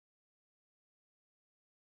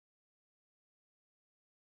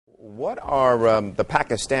What are the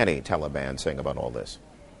Pakistani Taliban saying about all this?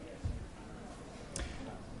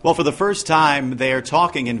 Well, for the first time, they are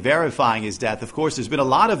talking and verifying his death. Of course, there's been a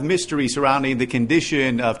lot of mystery surrounding the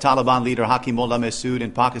condition of Taliban leader Hakimullah Mehsud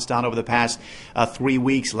in Pakistan over the past 3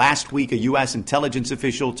 weeks. Last week, a U.S. intelligence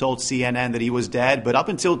official told CNN that he was dead. But up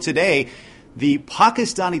until today, the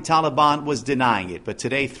Pakistani Taliban was denying it. But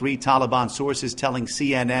today, 3 Taliban sources telling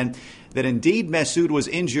CNN that indeed Mehsud was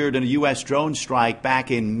injured in a U.S. drone strike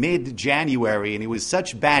back in mid-January, and he was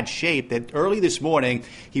such bad shape that early this morning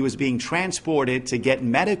he was being transported to get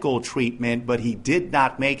medical treatment, but he did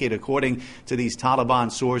not make it. According to these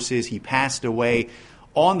Taliban sources, he passed away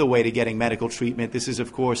on the way to getting medical treatment. This is,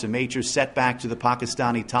 of course, a major setback to the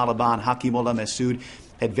Pakistani Taliban. Hakimullah Mehsud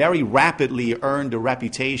had very rapidly earned a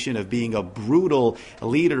reputation of being a brutal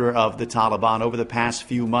leader of the Taliban. Over the past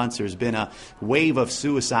few months, there's been a wave of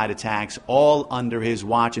suicide attacks all under his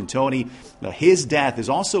watch. And Tony, his death is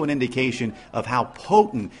also an indication of how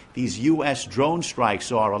potent these U.S. drone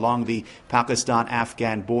strikes are along the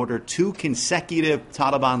Pakistan-Afghan border. 2 consecutive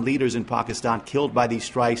Taliban leaders in Pakistan killed by these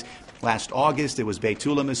strikes. Last August, it was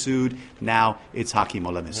Baytullah Mehsud. Now it's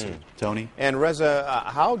Hakimullah Mehsud. Tony? And Reza,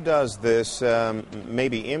 how does this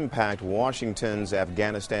maybe impact Washington's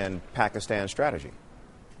Afghanistan-Pakistan strategy?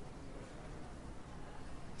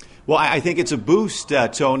 Well, I think it's a boost,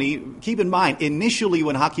 Tony. Keep in mind, initially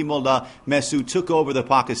when Hakimullah Mehsud took over the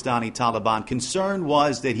Pakistani Taliban, concern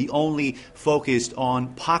was that he only focused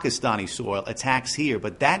on Pakistani soil, attacks here.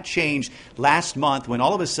 But that changed last month when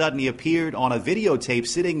all of a sudden he appeared on a videotape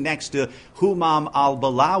sitting next to Humam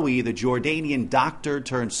al-Balawi, the Jordanian doctor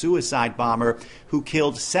turned suicide bomber who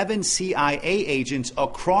killed 7 CIA agents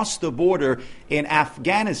across the border in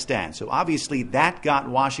Afghanistan. So obviously that got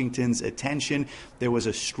Washington's attention. There was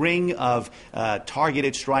a string of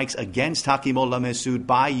targeted strikes against Hakimullah Mehsud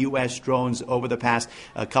by U.S. drones over the past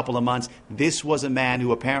couple of months. This was a man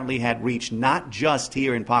who apparently had reached not just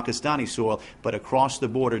here in Pakistani soil, but across the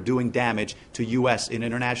border doing damage to U.S. and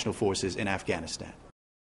international forces in Afghanistan.